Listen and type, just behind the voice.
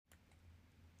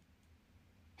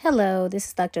Hello, this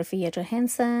is Dr. Fia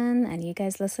Johansson, and you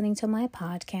guys listening to my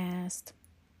podcast.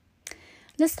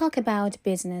 Let's talk about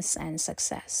business and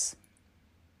success.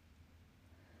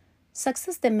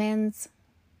 Success demands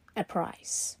a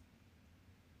price,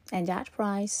 and that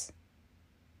price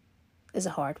is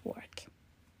hard work.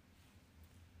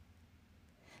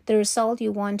 The result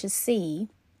you want to see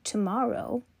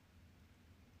tomorrow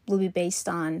will be based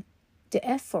on the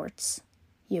efforts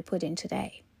you put in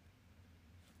today.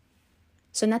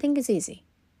 So nothing is easy.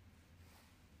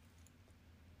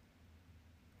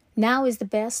 Now is the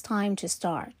best time to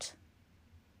start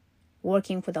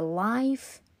working for the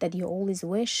life that you always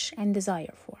wish and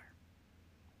desire for.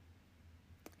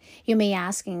 You may be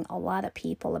asking a lot of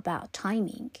people about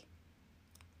timing.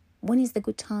 When is the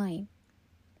good time?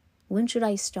 When should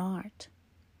I start?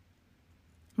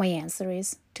 My answer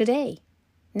is today,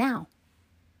 now,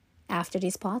 after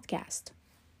this podcast.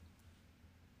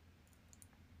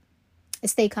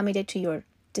 Stay committed to your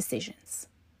decisions,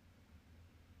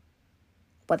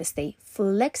 but stay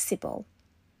flexible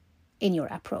in your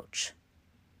approach.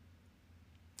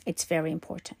 It's very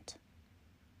important.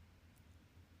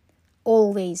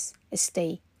 Always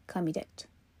stay committed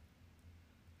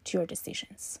to your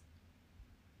decisions,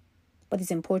 but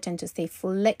it's important to stay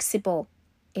flexible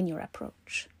in your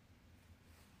approach.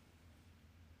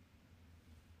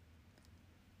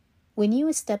 When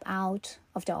you step out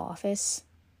of the office,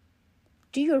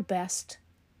 do your best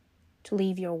to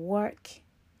leave your work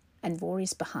and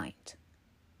worries behind.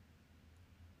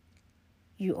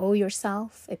 You owe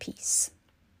yourself a peace.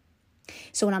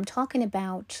 So when I'm talking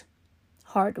about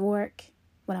hard work,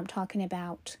 when I'm talking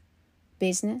about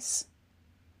business,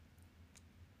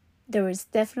 there is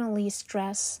definitely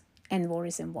stress and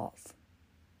worries involved.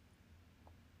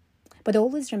 But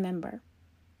always remember,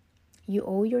 you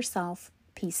owe yourself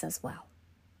peace as well.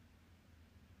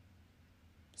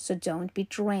 So don't be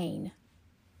drained,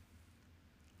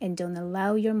 and don't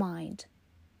allow your mind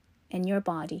and your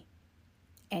body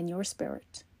and your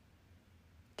spirit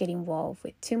get involved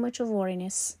with too much of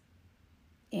worriness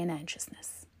and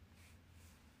anxiousness.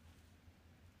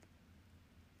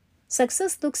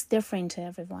 Success looks different to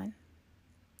everyone.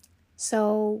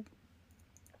 So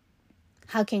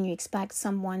how can you expect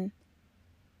someone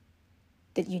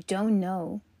that you don't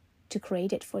know to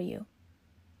create it for you?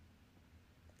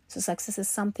 So success is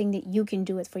something that you can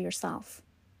do it for yourself.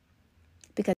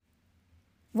 Because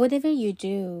whatever you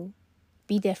do,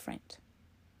 be different.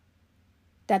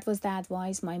 That was the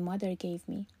advice my mother gave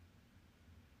me.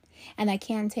 And I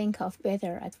can't think of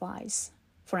better advice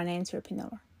for an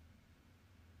entrepreneur.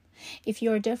 If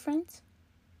you're different,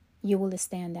 you will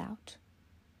stand out.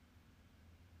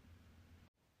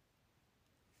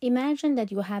 Imagine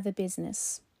that you have a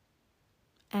business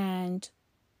and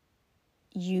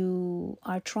you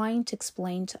are trying to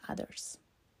explain to others.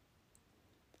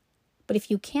 But if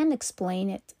you can't explain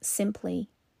it simply,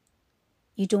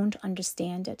 you don't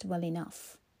understand it well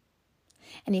enough.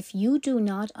 And if you do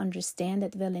not understand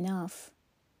it well enough,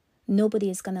 nobody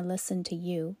is going to listen to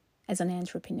you as an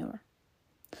entrepreneur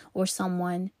or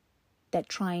someone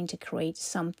that's trying to create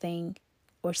something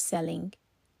or selling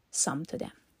some to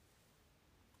them.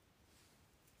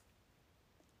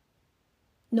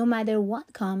 No matter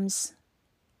what comes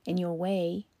in your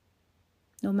way,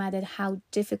 no matter how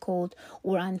difficult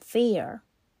or unfair,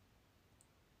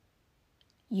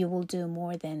 you will do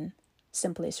more than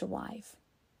simply survive.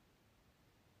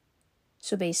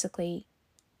 So basically,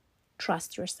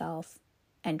 trust yourself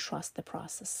and trust the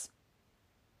process.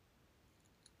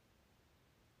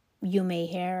 You may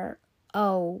hear,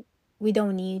 oh, we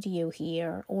don't need you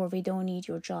here, or we don't need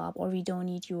your job, or we don't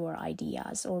need your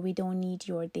ideas, or we don't need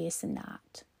your this and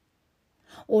that.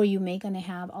 Or you may gonna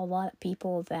have a lot of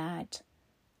people that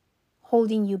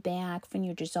holding you back from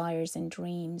your desires and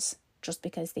dreams just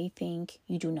because they think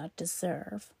you do not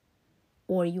deserve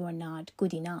or you are not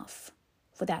good enough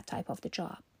for that type of the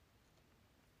job.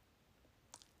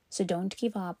 So don't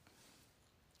give up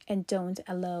and don't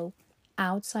allow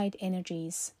outside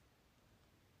energies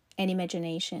and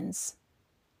imaginations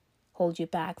hold you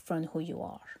back from who you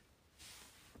are.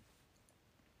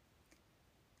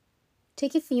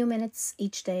 Take a few minutes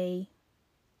each day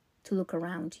to look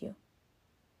around you.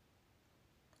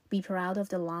 Be proud of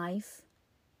the life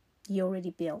you already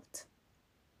built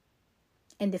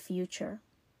and the future.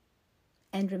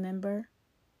 And remember,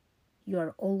 you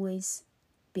are always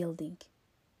building.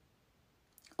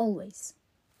 Always.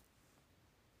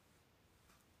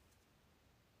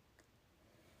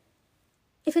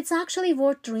 If it's actually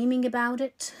worth dreaming about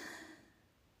it,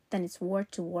 then it's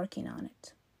worth to working on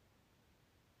it.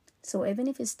 So even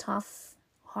if it's tough,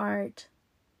 hard,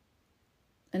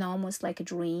 and almost like a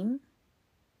dream,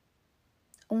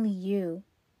 only you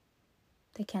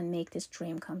that can make this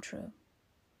dream come true.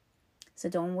 So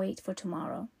don't wait for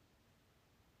tomorrow.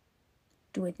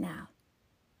 Do it now.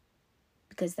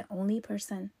 Because the only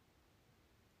person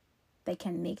that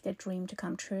can make that dream to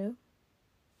come true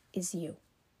is you,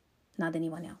 not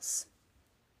anyone else.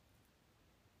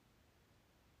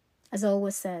 As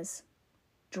always says,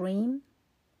 dream,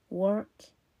 work,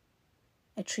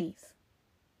 achieve.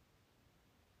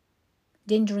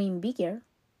 Then dream bigger,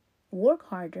 work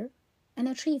harder, and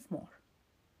achieve more.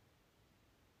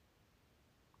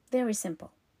 Very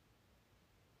simple.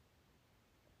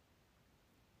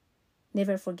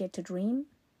 Never forget to dream,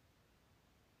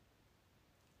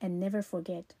 and never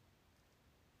forget,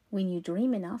 when you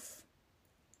dream enough,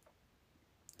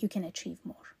 you can achieve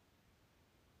more.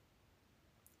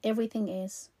 Everything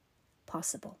is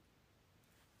possible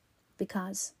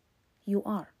because you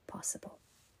are possible.